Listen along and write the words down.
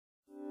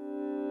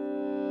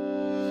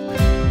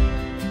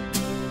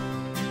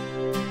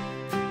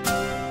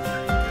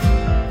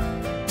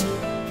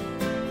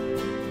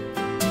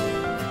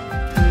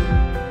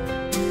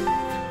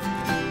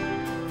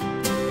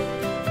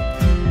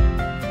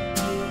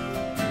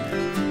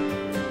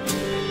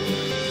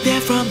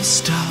from the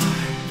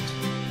start.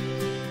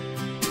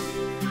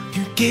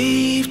 You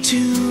gave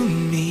to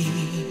me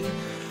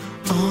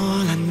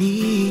all I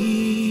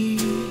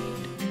need.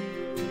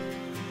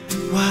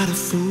 What a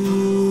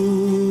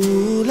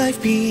fool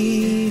I've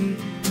been,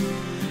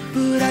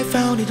 but I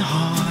found it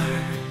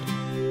hard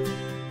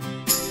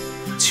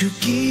to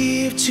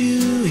give to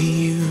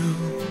you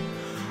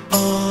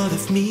all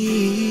of me.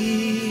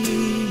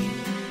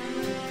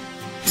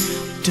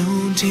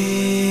 Don't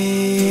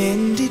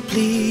end it,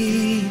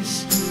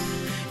 please.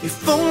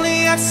 If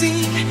only I'd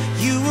seen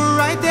you were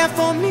right there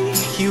for me.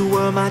 You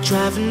were my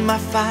drive and my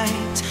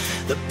fight,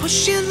 the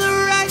push in the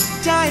right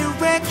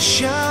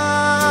direction.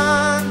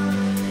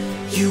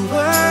 You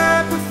were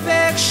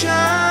perfection.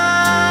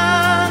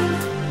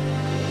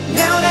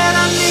 Now that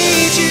I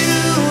need you,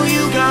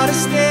 you gotta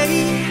stay.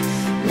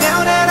 Now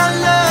that I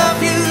love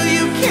you,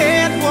 you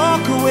can't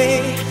walk away.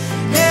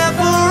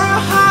 Never a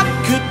heart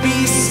could be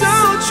so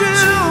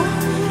true.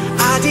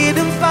 I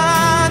didn't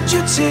find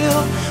you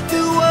till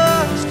there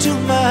was too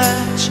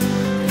much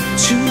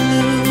to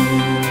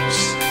lose.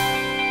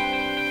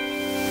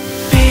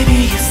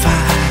 Baby, if I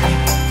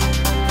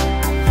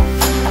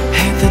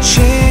had the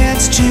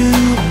chance to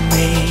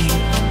make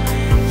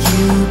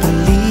you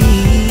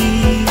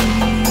believe,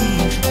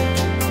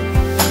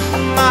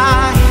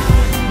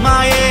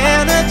 my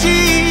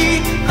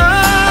energy,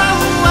 oh,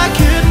 why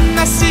couldn't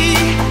I see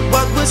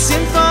what was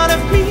in front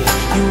of me?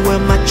 You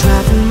were my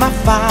drive and my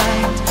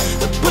fight,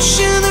 the push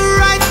in the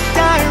right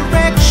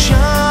direction.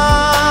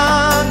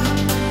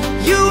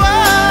 You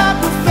are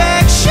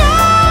perfection.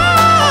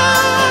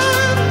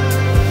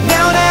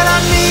 Now that I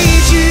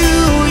need you,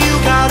 you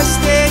gotta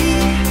stay.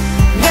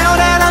 Now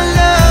that I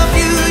love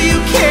you, you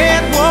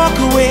can't walk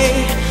away.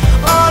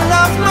 All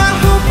of my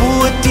hope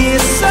would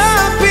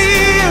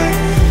disappear.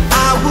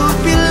 I would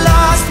be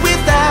lost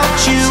without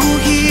you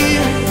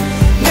here.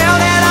 Now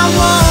that I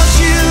want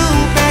you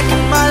back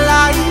in my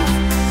life,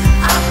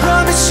 I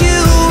promise you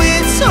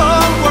it's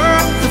all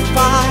worth the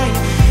fight.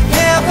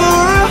 Never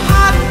a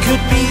heart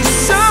could be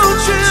so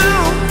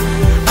true.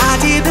 I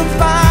didn't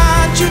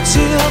find you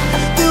till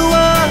there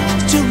was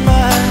too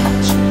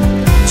much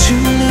to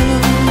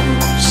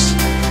lose.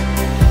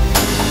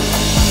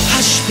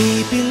 Hush,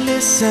 baby,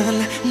 listen,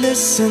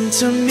 listen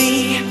to me.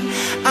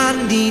 I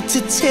need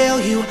to tell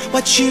you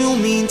what you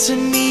mean to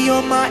me.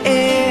 You're my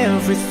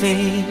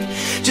everything.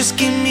 Just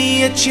give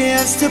me a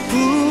chance to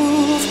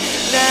prove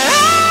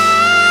that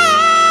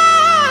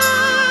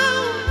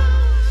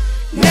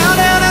now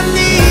that I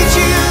need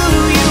you,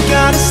 you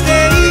gotta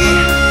stay.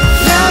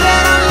 Now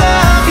that I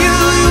love you,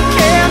 you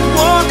can't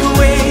walk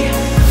away.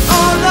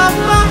 All of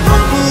my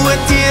hope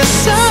would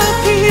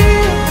disappear.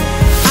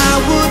 I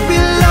would be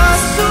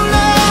lost so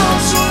long,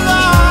 so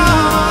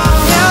long.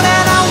 Now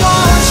that I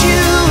want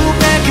you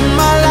back in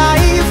my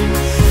life,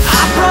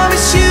 I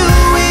promise you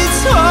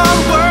it's all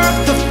worth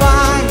the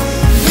fight.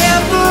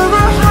 Never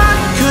a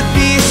heart could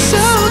be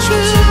so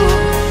true.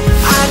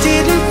 I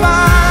didn't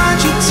find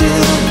you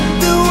till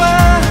there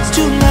was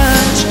too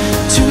much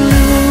to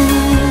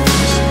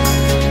lose.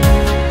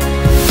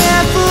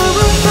 Never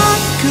a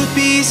heart could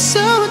be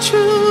so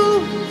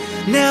true.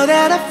 Now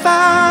that I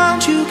found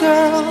you,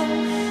 girl,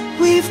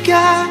 we've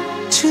got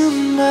too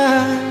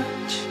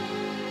much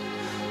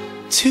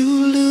to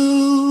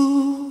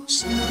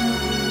lose.